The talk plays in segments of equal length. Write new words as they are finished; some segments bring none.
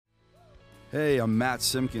Hey, I'm Matt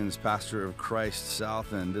Simpkins, pastor of Christ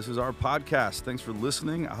South, and this is our podcast. Thanks for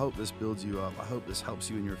listening. I hope this builds you up. I hope this helps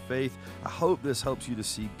you in your faith. I hope this helps you to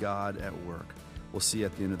see God at work. We'll see you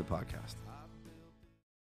at the end of the podcast.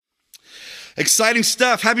 Exciting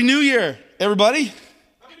stuff. Happy New Year, everybody.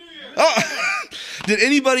 Happy New Year. Oh, did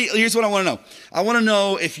anybody, here's what I want to know. I want to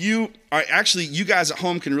know if you are, actually, you guys at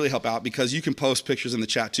home can really help out because you can post pictures in the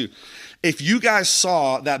chat too. If you guys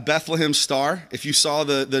saw that Bethlehem star, if you saw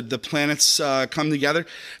the planets come together,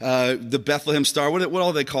 the Bethlehem star, what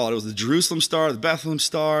all they call it? It was the Jerusalem star, the Bethlehem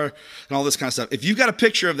star, and all this kind of stuff. If you've got a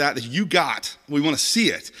picture of that you got, we want to see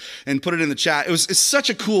it and put it in the chat. It's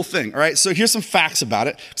such a cool thing, all right? So here's some facts about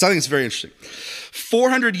it, because I think it's very interesting.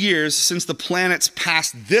 400 years since the planets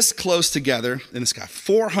passed this close together in the sky.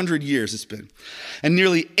 400 years it's been. And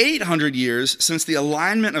nearly 800 years since the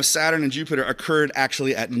alignment of Saturn and Jupiter occurred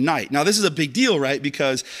actually at night. Now, this is a big deal, right?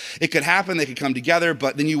 Because it could happen, they could come together,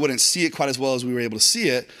 but then you wouldn't see it quite as well as we were able to see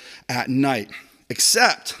it at night.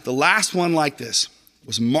 Except the last one like this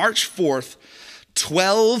was March 4th,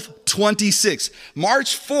 1226.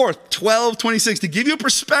 March 4th, 1226. To give you a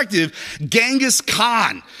perspective, Genghis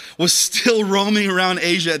Khan was still roaming around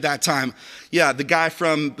Asia at that time. Yeah, the guy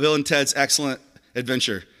from Bill and Ted's Excellent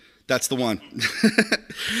Adventure. That's the one.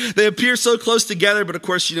 They appear so close together, but of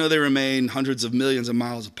course, you know, they remain hundreds of millions of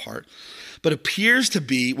miles apart. But appears to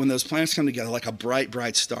be, when those planets come together, like a bright,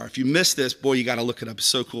 bright star. If you missed this, boy, you got to look it up. It's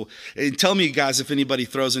so cool. And tell me, guys, if anybody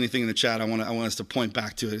throws anything in the chat, I want us to point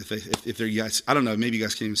back to it. If they're you guys, I don't know, maybe you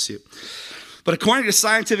guys can't even see it. But according to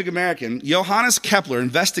Scientific American, Johannes Kepler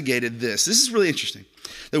investigated this. This is really interesting.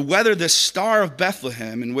 That whether this star of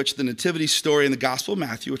Bethlehem, in which the nativity story in the Gospel of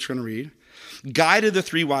Matthew, which we're going to read, guided the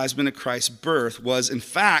three wise men at Christ's birth, was in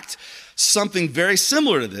fact something very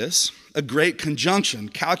similar to this, a great conjunction,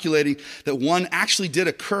 calculating that one actually did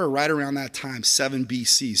occur right around that time, 7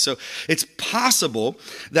 BC. So it's possible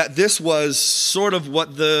that this was sort of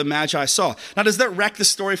what the Magi saw. Now, does that wreck the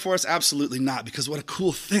story for us? Absolutely not, because what a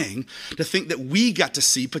cool thing to think that we got to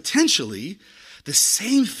see potentially the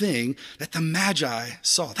same thing that the Magi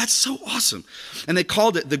saw. That's so awesome. And they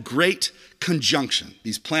called it the Great Conjunction,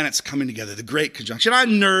 these planets coming together, the Great Conjunction. I'm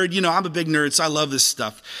a nerd, I'm a big nerd, so I love this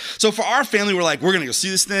stuff. So for our family, we're like, we're going to go see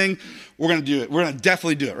this thing. We're going to do it. We're going to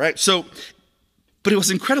definitely do it, right? So, but it was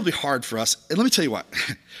incredibly hard for us. And let me tell you what.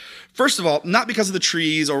 First of all, not because of the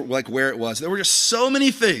trees or like where it was. There were just so many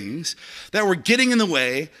things that were getting in the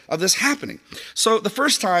way of this happening. So the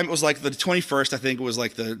first time, it was like the 21st, I think it was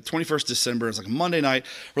like the 21st December. It was like a Monday night.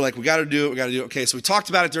 We're like, we got to do it. Okay, so we talked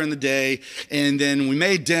about it during the day, and then we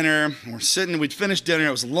made dinner. We'd finished dinner.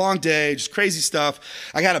 It was a long day, just crazy stuff.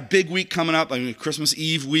 I got a big week coming up, Christmas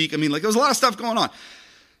Eve week. There was a lot of stuff going on.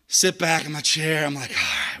 Sit back in my chair. I'm like, all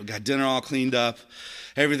right, we got dinner all cleaned up.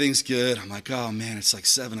 Everything's good. I'm like, oh man, it's like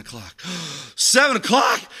 7 o'clock. 7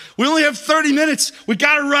 o'clock? We only have 30 minutes. We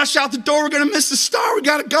got to rush out the door. We're going to miss the star. We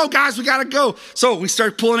got to go, guys. We got to go. So we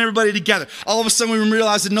start pulling everybody together. All of a sudden, we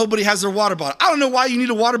realize that nobody has their water bottle. I don't know why you need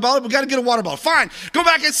a water bottle, but we got to get a water bottle. Fine. Go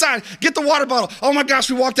back inside. Get the water bottle. Oh my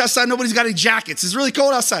gosh, we walked outside. Nobody's got any jackets. It's really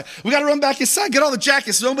cold outside. We got to run back inside. Get all the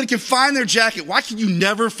jackets. Nobody can find their jacket. Why can you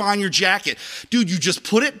never find your jacket? Dude, you just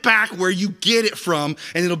put it back where you get it from,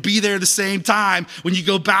 and it'll be there the same time when you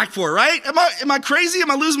go back for it, right? Am I crazy? Am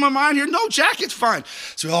I losing my mind here? No, jacket's fine.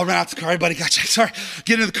 So we all ran out to the car. Everybody got jackets. Sorry,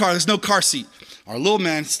 get in the car. There's no car seat. Our little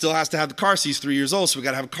man still has to have the car seat. He's 3 years old, so we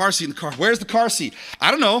got to have a car seat in the car. Where's the car seat? I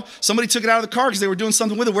don't know. Somebody took it out of the car because they were doing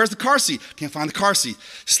something with it. Where's the car seat? Can't find the car seat.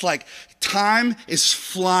 It's like time is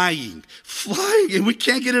flying, and we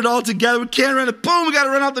can't get it all together. We can't run it. Boom, we got to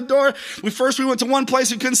run out the door. We went to one place,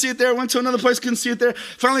 we couldn't see it there. Went to another place, couldn't see it there.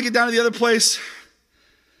 Finally get down to the other place,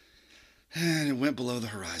 and it went below the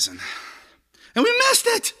horizon. And we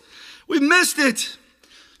missed it.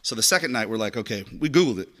 So the second night, we're like, okay, we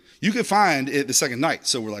Googled it. You can find it the second night.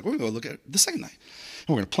 So we're like, we're going to go look at it the second night.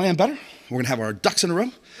 And we're going to plan better. We're going to have our ducks in a row.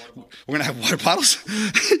 We're going to have water bottles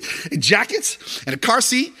and jackets and a car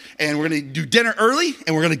seat. And we're going to do dinner early.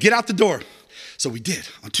 And we're going to get out the door. So we did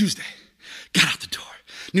on Tuesday. Got out the door.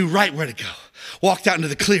 Knew right where to go. Walked out into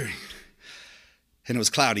the clearing. And it was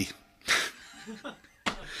cloudy.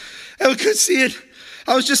 And we couldn't see it.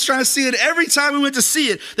 I was just trying to see it. Every time we went to see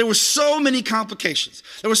it, there were so many complications.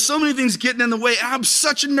 There were so many things getting in the way. And I'm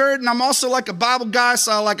such a nerd, and I'm also like a Bible guy,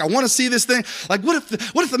 so I want to see this thing. Like, what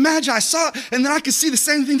if the Magi saw it, and then I could see the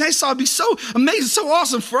same thing they saw? It'd be so amazing, so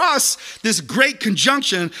awesome. For us, this great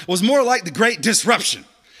conjunction was more like the great disruption.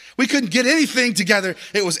 We couldn't get anything together.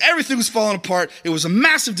 Everything was falling apart. It was a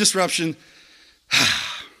massive disruption.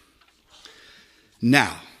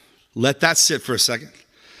 Now, let that sit for a second.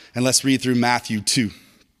 And let's read through Matthew 2.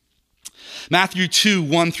 Matthew 2,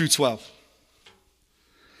 1 through 12.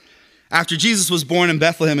 After Jesus was born in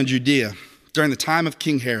Bethlehem in Judea, during the time of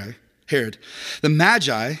King Herod, the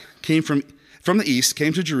Magi came from the east,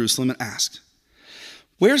 came to Jerusalem and asked,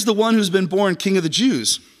 "Where's the one who's been born King of the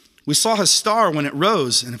Jews? We saw his star when it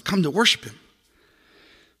rose and have come to worship him."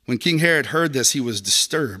 When King Herod heard this, he was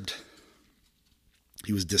disturbed.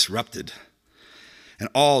 He was disrupted, and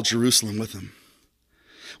all Jerusalem with him.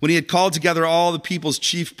 When he had called together all the people's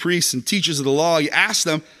chief priests and teachers of the law, he asked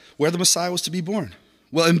them where the Messiah was to be born.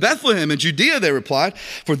 "Well, in Bethlehem in Judea," they replied,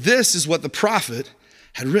 "for this is what the prophet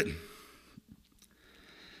had written.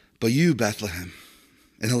 But you, Bethlehem,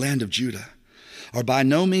 in the land of Judah, are by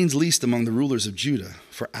no means least among the rulers of Judah,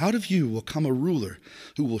 for out of you will come a ruler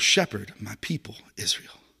who will shepherd my people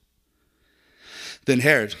Israel." Then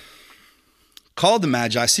Herod called the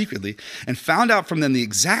Magi secretly and found out from them the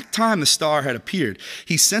exact time the star had appeared.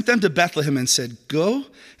 He sent them to Bethlehem and said, "Go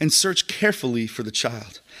and search carefully for the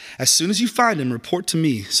child. As soon as you find him, report to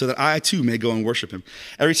me so that I too may go and worship him."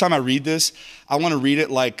 Every time I read this, I want to read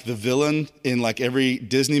it like the villain in like every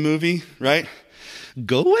Disney movie, right?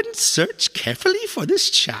 "Go and search carefully for this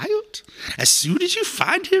child. As soon as you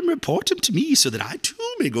find him, report him to me so that I too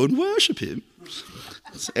may go and worship him."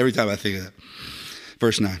 Every time I think of that.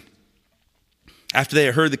 Verse 9. After they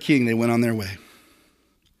had heard the king, they went on their way.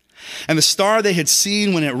 And the star they had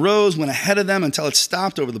seen when it rose went ahead of them until it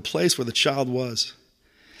stopped over the place where the child was.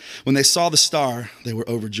 When they saw the star, they were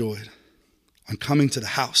overjoyed. On coming to the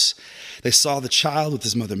house, they saw the child with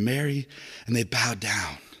his mother Mary, and they bowed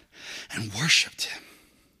down and worshiped him.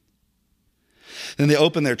 Then they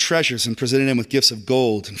opened their treasures and presented him with gifts of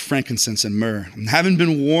gold and frankincense and myrrh. And having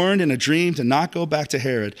been warned in a dream to not go back to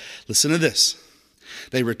Herod, listen to this,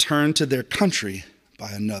 they returned to their country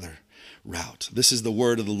by another route. This is the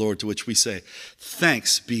word of the Lord, to which we say,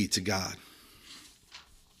 thanks be to God.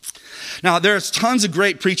 Now, there's tons of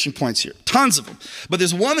great preaching points here, tons of them. But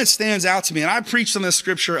there's one that stands out to me, and I preached on this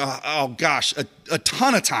scripture, a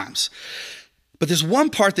ton of times. But there's one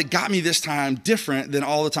part that got me this time different than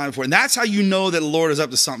all the time before. And that's how you know that the Lord is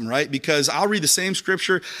up to something, right? Because I'll read the same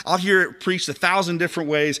scripture, I'll hear it preached 1,000 different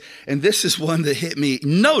ways, and this is one that hit me.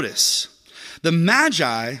 Notice, the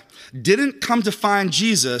Magi didn't come to find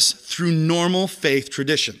Jesus through normal faith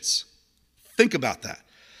traditions. Think about that.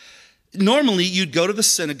 Normally, you'd go to the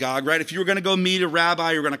synagogue, right? If you were going to go meet a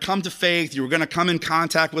rabbi, you were going to come to faith, you were going to come in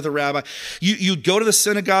contact with a rabbi. You'd go to the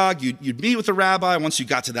synagogue, you'd meet with the rabbi. Once you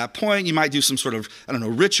got to that point, you might do some sort of,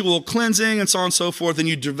 ritual cleansing and so on and so forth. Then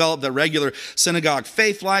you develop the regular synagogue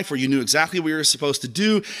faith life where you knew exactly what you were supposed to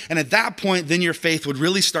do. And at that point, then your faith would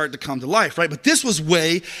really start to come to life, right? But this was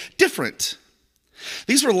way different.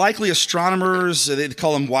 These were likely astronomers. They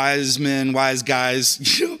call them wise men, wise guys.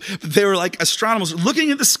 They were like astronomers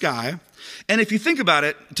looking at the sky. And if you think about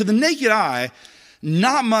it, to the naked eye,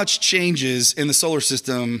 not much changes in the solar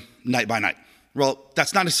system night by night. Well,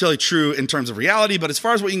 that's not necessarily true in terms of reality, but as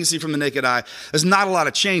far as what you can see from the naked eye, there's not a lot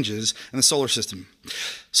of changes in the solar system.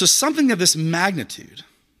 So something of this magnitude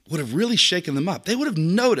would have really shaken them up. They would have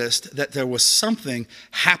noticed that there was something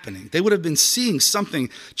happening. They would have been seeing something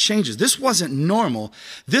changes. This wasn't normal.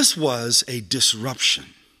 This was a disruption.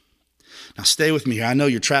 Now stay with me here. I know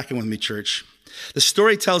you're tracking with me, church. The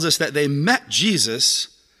story tells us that they met Jesus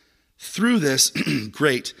through this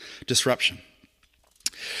great disruption.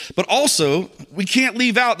 But also, we can't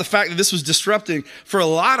leave out the fact that this was disrupting for a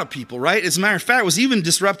lot of people, right? As a matter of fact, it was even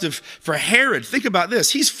disruptive for Herod. Think about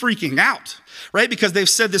this. He's freaking out, right? Because they've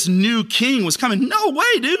said this new king was coming. No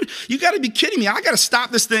way, dude. You got to be kidding me. I got to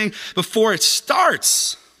stop this thing before it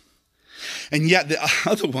starts. And yet the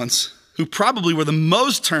other ones who probably were the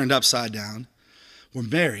most turned upside down were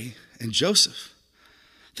Mary and Joseph.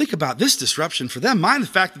 Think about this disruption for them. Mind the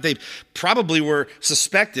fact that they probably were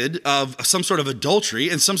suspected of some sort of adultery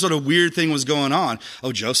and some sort of weird thing was going on.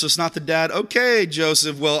 Oh, Joseph's not the dad? Okay,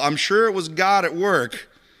 Joseph, well, I'm sure it was God at work.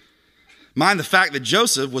 Mind the fact that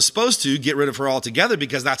Joseph was supposed to get rid of her altogether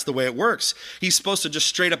because that's the way it works. He's supposed to just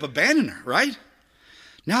straight up abandon her, right?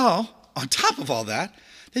 Now, on top of all that,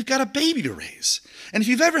 they've got a baby to raise. And if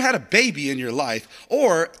you've ever had a baby in your life,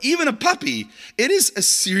 or even a puppy, it is a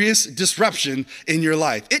serious disruption in your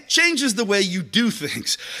life. It changes the way you do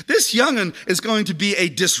things. This young'un is going to be a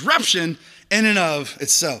disruption in and of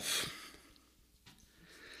itself.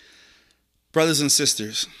 Brothers and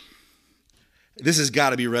sisters, this has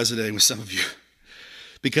got to be resonating with some of you,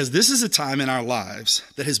 because this is a time in our lives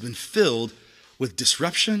that has been filled with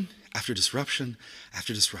disruption after disruption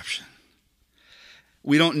after disruption.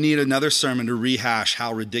 We don't need another sermon to rehash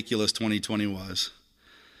how ridiculous 2020 was.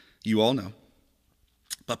 You all know.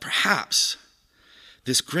 But perhaps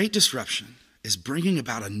this great disruption is bringing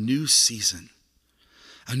about a new season,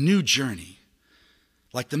 a new journey,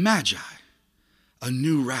 like the Magi, a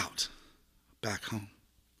new route back home.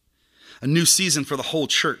 A new season for the whole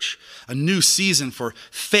church, a new season for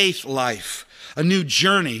faith life, a new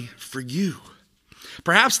journey for you.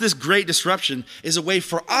 Perhaps this great disruption is a way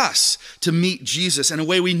for us to meet Jesus in a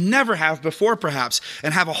way we never have before, perhaps,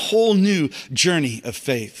 and have a whole new journey of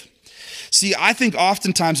faith. See, I think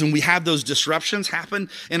oftentimes when we have those disruptions happen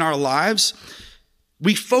in our lives,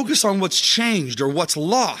 we focus on what's changed or what's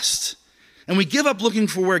lost, and we give up looking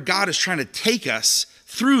for where God is trying to take us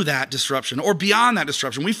through that disruption or beyond that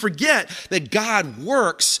disruption. We forget that God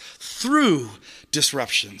works through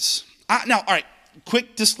disruptions. Now, all right,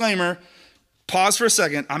 quick disclaimer. Pause for a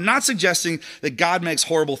second. I'm not suggesting that God makes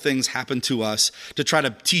horrible things happen to us to try to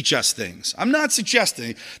teach us things. I'm not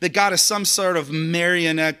suggesting that God is some sort of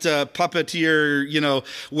marionette puppeteer,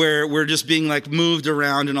 where we're just being like moved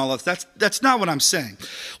around and all of that. That's not what I'm saying.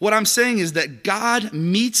 What I'm saying is that God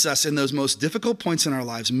meets us in those most difficult points in our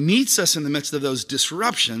lives, meets us in the midst of those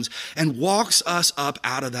disruptions, and walks us up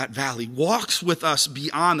out of that valley, walks with us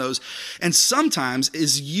beyond those, and sometimes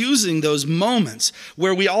is using those moments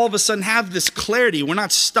where we all of a sudden have this clarity. We're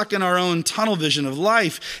not stuck in our own tunnel vision of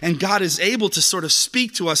life, and God is able to sort of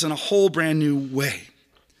speak to us in a whole brand new way.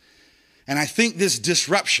 And I think this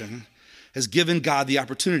disruption has given God the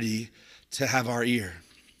opportunity to have our ear.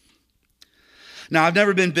 Now, I've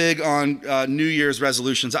never been big on New Year's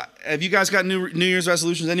resolutions. Have you guys got New Year's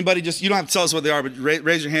resolutions? Anybody you don't have to tell us what they are, but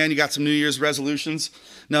raise your hand. You got some New Year's resolutions?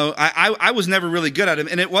 No, I was never really good at them.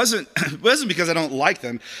 And it wasn't because I don't like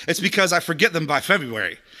them. It's because I forget them by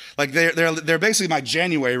February. Like they're basically my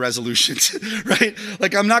January resolutions, right?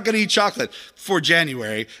 Like I'm not going to eat chocolate for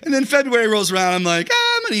January. And then February rolls around. I'm like,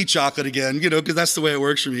 I'm going to eat chocolate again, because that's the way it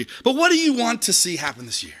works for me. But what do you want to see happen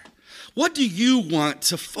this year? What do you want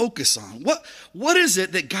to focus on? What is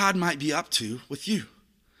it that God might be up to with you?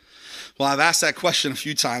 Well, I've asked that question a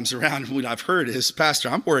few times around, and what I've heard is, Pastor,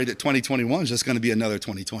 I'm worried that 2021 is just going to be another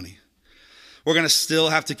 2020. We're going to still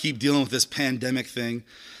have to keep dealing with this pandemic thing.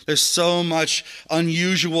 There's so much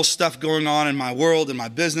unusual stuff going on in my world, in my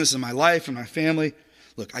business, in my life, in my family.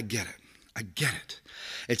 Look, I get it.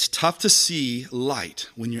 It's tough to see light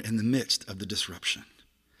when you're in the midst of the disruption.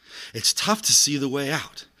 It's tough to see the way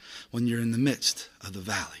out when you're in the midst of the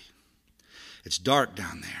valley. It's dark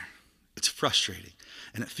down there. It's frustrating,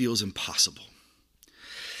 and it feels impossible.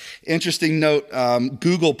 Interesting note,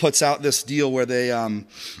 Google puts out this deal where they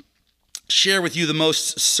share with you the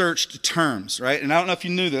most searched terms, right? And I don't know if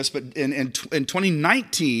you knew this, but in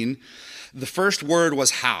 2019, the first word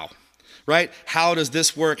was how, right? How does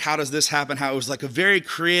this work? How does this happen? How it was like a very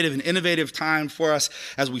creative and innovative time for us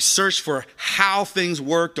as we searched for how things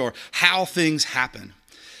worked or how things happen.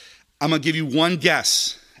 I'm going to give you one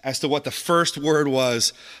guess as to what the first word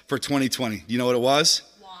was for 2020. Do you know what it was?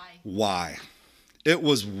 Why. It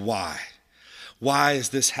was why. Why is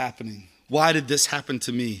this happening? Why did this happen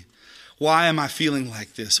to me? Why am I feeling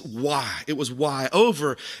like this? Why? It was why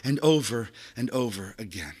over and over and over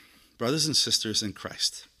again. Brothers and sisters in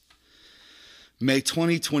Christ, may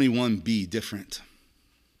 2021 be different.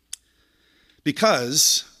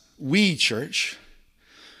 Because we, church,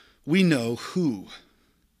 we know who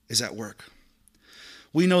is at work.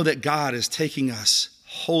 We know that God is taking us,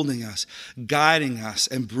 holding us, guiding us,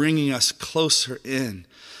 and bringing us closer in.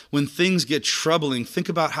 When things get troubling, think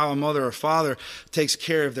about how a mother or father takes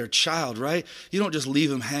care of their child, right? You don't just leave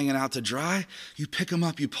them hanging out to dry. You pick them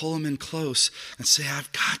up, you pull them in close and say,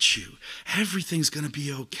 I've got you. Everything's going to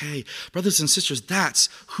be okay. Brothers and sisters, that's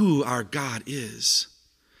who our God is.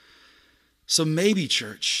 So maybe,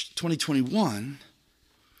 church, 2021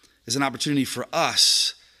 is an opportunity for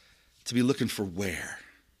us to be looking for where.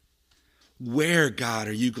 Where, God,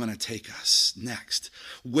 are you going to take us next?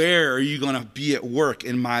 Where are you going to be at work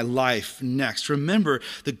in my life next? Remember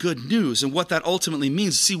the good news and what that ultimately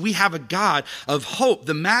means. See, we have a God of hope.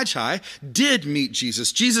 The Magi did meet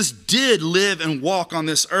Jesus. Jesus did live and walk on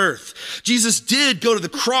this earth. Jesus did go to the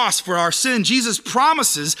cross for our sin. Jesus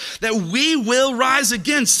promises that we will rise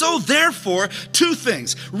again. So therefore, two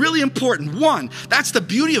things really important. One, that's the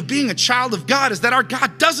beauty of being a child of God, is that our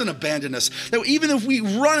God doesn't abandon us. That even if we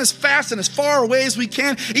run as fast and as far away as we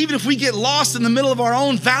can, even if we get lost in the middle of our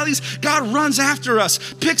own valleys, God runs after us,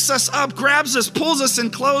 picks us up, grabs us, pulls us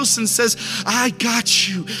in close and says, I got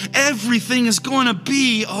you. Everything is going to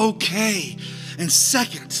be okay. And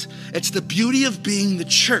second, it's the beauty of being the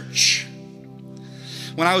church.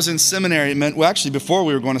 When I was in seminary, before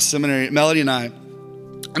we were going to seminary, Melody and I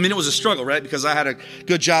I mean, it was a struggle, right? Because I had a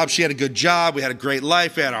good job. She had a good job. We had a great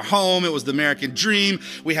life. We had our home. It was the American dream.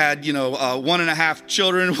 We had, 1.5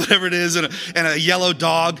 children, whatever it is, and a yellow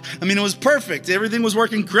dog. I mean, it was perfect. Everything was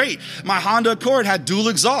working great. My Honda Accord had dual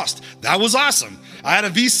exhaust. That was awesome. I had a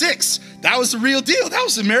V6. That was the real deal. That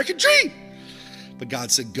was the American dream. But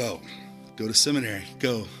God said, go to seminary.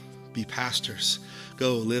 Go be pastors.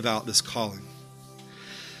 Go live out this calling.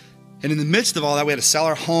 And in the midst of all that, we had to sell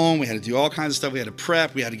our home. We had to do all kinds of stuff. We had to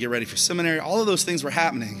prep. We had to get ready for seminary. All of those things were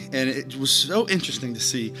happening. And it was so interesting to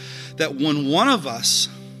see that when one of us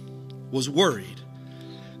was worried,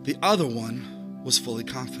 the other one was fully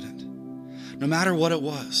confident, no matter what it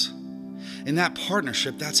was. In that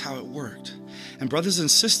partnership, that's how it worked. And brothers and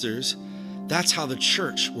sisters, that's how the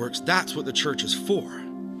church works. That's what the church is for.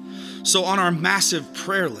 So on our massive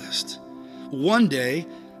prayer list, one day,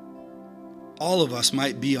 all of us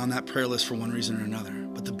might be on that prayer list for one reason or another.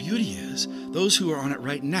 But the beauty is, those who are on it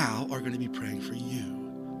right now are going to be praying for you.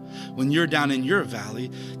 When you're down in your valley,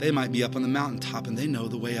 they might be up on the mountaintop and they know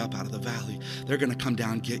the way up out of the valley. They're going to come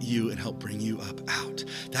down, get you, and help bring you up out.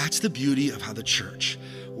 That's the beauty of how the church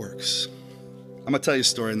works. I'm going to tell you a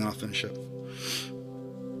story and then I'll finish up.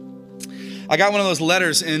 I got one of those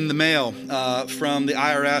letters in the mail from the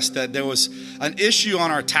IRS that there was an issue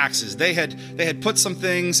on our taxes. They had put some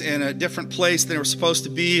things in a different place than they were supposed to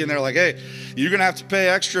be, and they're like, hey, you're going to have to pay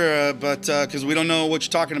extra, but because we don't know what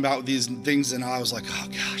you're talking about with these things. And I was like, oh,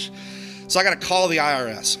 gosh. So I got to call the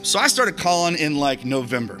IRS. So I started calling in like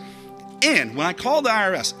November. And when I called the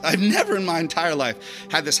IRS, I've never in my entire life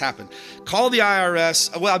had this happen. Call the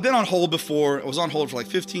IRS. Well, I've been on hold before. I was on hold for like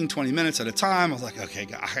 15, 20 minutes at a time. I was like, okay,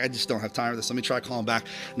 I just don't have time for this. Let me try calling back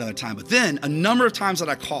another time. But then a number of times that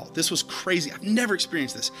I called, this was crazy. I've never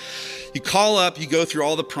experienced this. You call up, you go through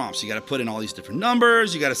all the prompts. You got to put in all these different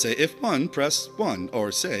numbers. You got to say, if one, press 1,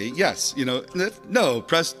 or say yes. If no,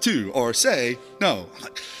 press 2, or say no. I'm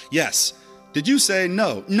like, yes. Did you say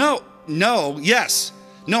no? No, yes.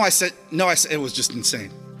 No, I said, it was just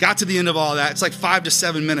insane. Got to the end of all that. It's like 5 to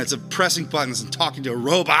 7 minutes of pressing buttons and talking to a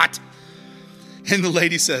robot. And the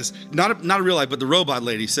lady says, not a real life, but the robot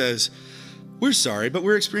lady says, we're sorry, but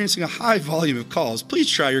we're experiencing a high volume of calls. Please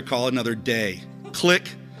try your call another day. Click.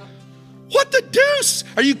 What the deuce?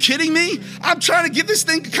 Are you kidding me? I'm trying to get this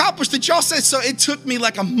thing accomplished that y'all said. So it took me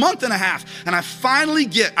like a month and a half, and I finally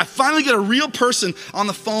get a real person on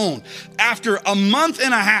the phone after a month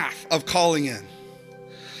and a half of calling in.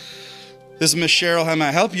 This is Miss Cheryl. How may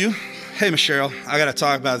I help you? Hey, Miss Cheryl, I got to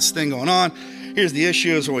talk about this thing going on. Here's the issue.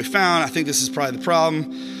 Here's what we found. I think this is probably the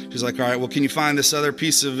problem. She's like, all right, well, can you find this other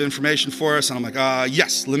piece of information for us? And I'm like,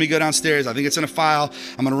 yes, let me go downstairs. I think it's in a file.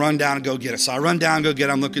 I'm going to run down and go get it. So I run down, go get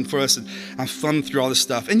it. I'm looking for us, and I'm thumbing through all this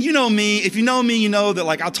stuff. And you know me. If you know me, you know that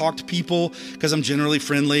like I'll talk to people because I'm generally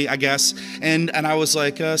friendly, I guess. And I was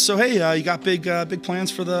like, so hey, you got big plans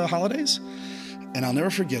for the holidays? And I'll never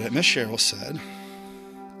forget it. Miss Cheryl said,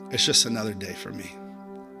 it's just another day for me.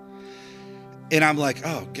 And I'm like,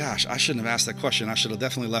 oh gosh, I shouldn't have asked that question. I should have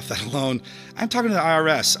definitely left that alone. I'm talking to the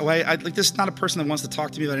IRS. This is not a person that wants to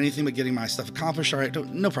talk to me about anything but getting my stuff accomplished. All right,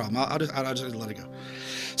 no problem. I'll just let it go.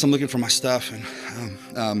 So I'm looking for my stuff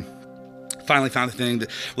and finally found the thing that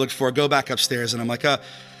I looked for. Go back upstairs and I'm like,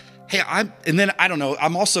 hey, and then I don't know.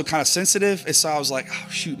 I'm also kind of sensitive, and so I was like, oh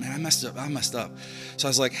shoot, man, I messed up. So I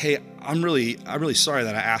was like, hey, I'm really sorry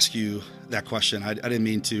that I asked you that question. I didn't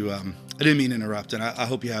mean to interrupt, and I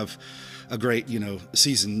hope you have a great,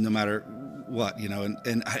 season no matter what,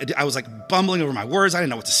 and I was like bumbling over my words. I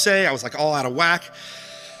didn't know what to say. I was like all out of whack.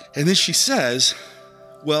 And then she says,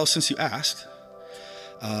 well, since you asked,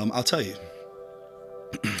 I'll tell you.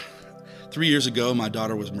 3 years ago, my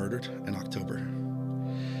daughter was murdered in October.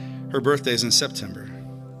 Her birthday's in September.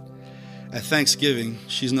 At Thanksgiving,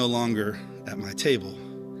 she's no longer at my table.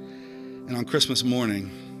 And on Christmas morning,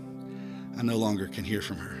 I no longer can hear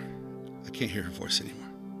from her. I can't hear her voice anymore.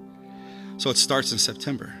 So it starts in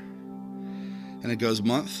September. And it goes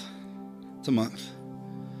month to month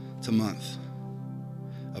to month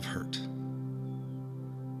of hurt.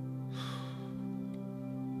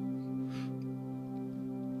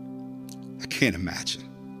 I can't imagine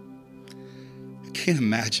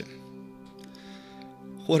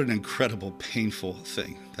what an incredible, painful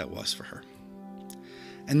thing that was for her.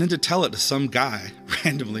 And then to tell it to some guy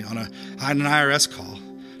randomly on an IRS call,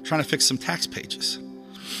 trying to fix some tax pages.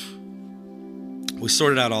 We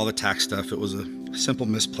sorted out all the tax stuff. It was a simple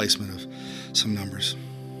misplacement of some numbers.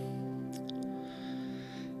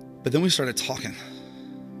 But then we started talking.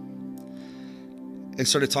 And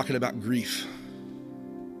started talking about grief.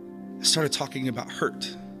 I started talking about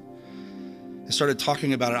hurt. and started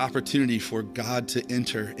talking about an opportunity for God to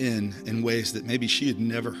enter in ways that maybe she had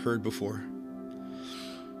never heard before.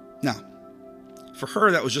 Now, for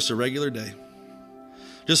her, that was just a regular day.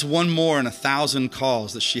 Just one more in 1,000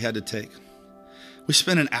 calls that she had to take. We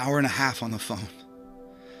spent an hour and a half on the phone,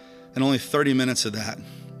 and only 30 minutes of that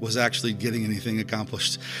was actually getting anything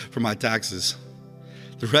accomplished for my taxes.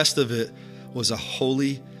 The rest of it was a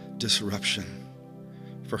holy disruption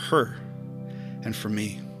for her and for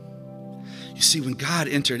me. You see, when God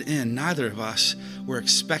entered in, neither of us were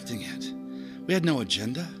expecting it. We had no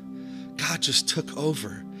agenda. God just took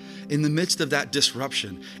over in the midst of that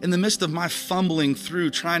disruption, in the midst of my fumbling through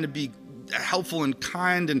trying to be helpful and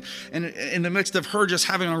kind, and in the midst of her just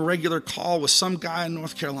having a regular call with some guy in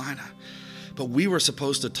North Carolina. But we were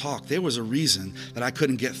supposed to talk. There was a reason that I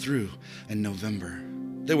couldn't get through in November.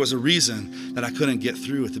 There was a reason that I couldn't get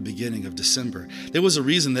through at the beginning of December. There was a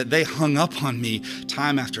reason that they hung up on me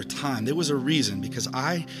time after time. There was a reason, because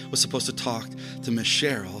I was supposed to talk to Miss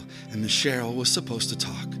Cheryl, and Miss Cheryl was supposed to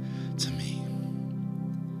talk to me.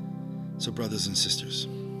 So brothers and sisters,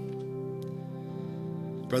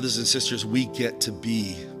 we get to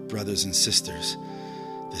be brothers and sisters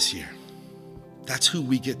this year. That's who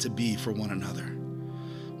we get to be for one another.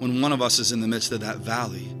 When one of us is in the midst of that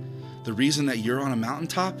valley, the reason that you're on a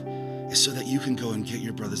mountaintop is so that you can go and get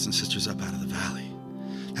your brothers and sisters up out of the valley.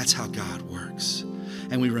 That's how God works.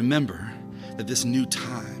 And we remember that this new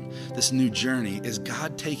time, this new journey is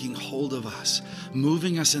God taking hold of us,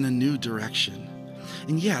 moving us in a new direction.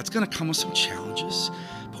 And yeah, it's going to come with some challenges,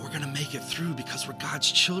 but we're going to make it through because we're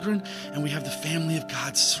God's children and we have the family of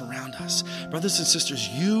God surround us. Brothers and sisters,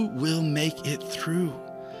 you will make it through.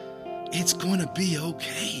 It's going to be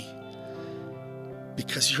okay,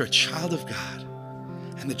 because you're a child of God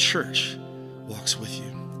and the church walks with you.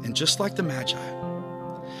 And just like the Magi,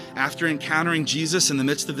 after encountering Jesus in the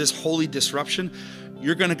midst of this holy disruption,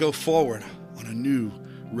 you're going to go forward on a new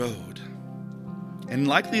road. And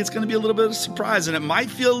likely it's going to be a little bit of a surprise, and it might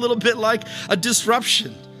feel a little bit like a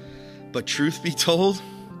disruption. But truth be told,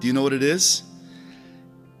 do you know what it is?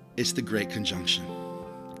 It's the Great Conjunction.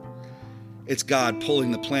 It's God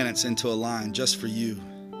pulling the planets into a line just for you,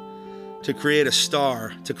 to create a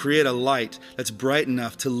star, to create a light that's bright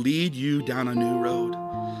enough to lead you down a new road,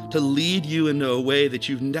 to lead you into a way that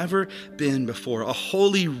you've never been before, a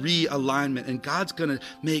holy realignment. And God's going to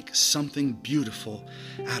make something beautiful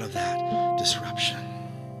out of that disruption.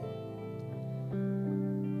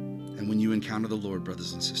 And when you encounter the Lord,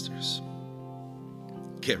 brothers and sisters,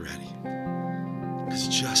 get ready. Because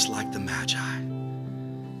just like the Magi,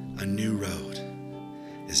 a new road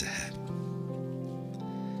is ahead.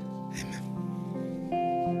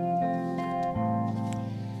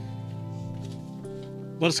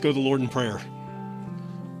 Let us go to the Lord in prayer.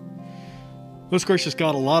 Most gracious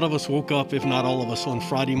God, a lot of us woke up, if not all of us, on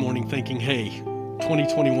Friday morning thinking, hey,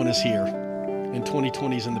 2021 is here and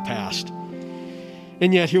 2020 is in the past.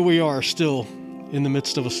 And yet here we are still in the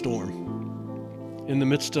midst of a storm, in the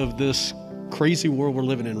midst of this crazy world we're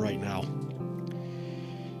living in right now.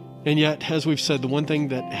 And yet, as we've said, the one thing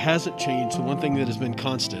that hasn't changed, the one thing that has been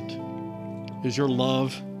constant is your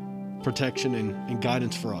love, protection, and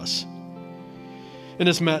guidance for us. And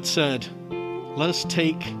as Matt said, let us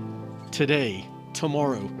take today,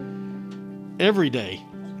 tomorrow, every day,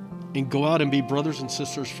 and go out and be brothers and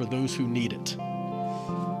sisters for those who need it.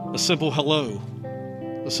 A simple hello,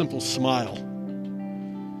 a simple smile,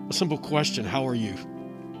 a simple question, how are you?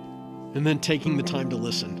 And then taking the time to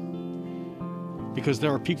listen. Because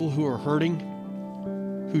there are people who are hurting,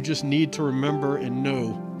 who just need to remember and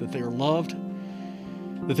know that they are loved,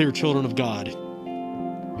 that they are children of God.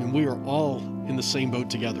 And we are all in the same boat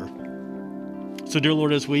together. So, dear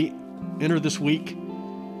Lord, as we enter this week,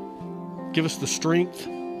 give us the strength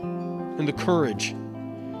and the courage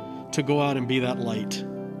to go out and be that light,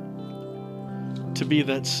 to be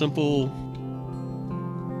that simple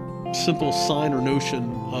sign or notion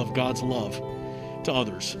of God's love to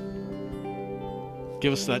others.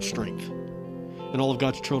 Give us that strength. And all of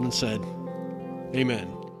God's children said, amen.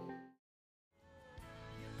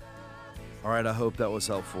 All right, I hope that was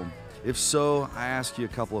helpful. If so, I ask you a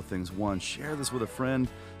couple of things. One, share this with a friend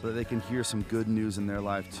so that they can hear some good news in their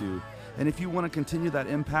life too. And if you want to continue that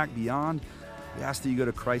impact beyond, we ask that you go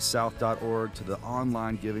to christsouth.org to the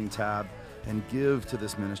online giving tab and give to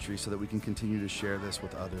this ministry so that we can continue to share this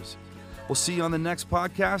with others. We'll see you on the next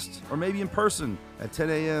podcast, or maybe in person at 10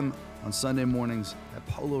 a.m. on Sunday mornings at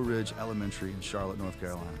Polo Ridge Elementary in Charlotte, North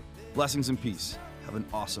Carolina. Blessings and peace. Have an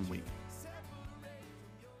awesome week.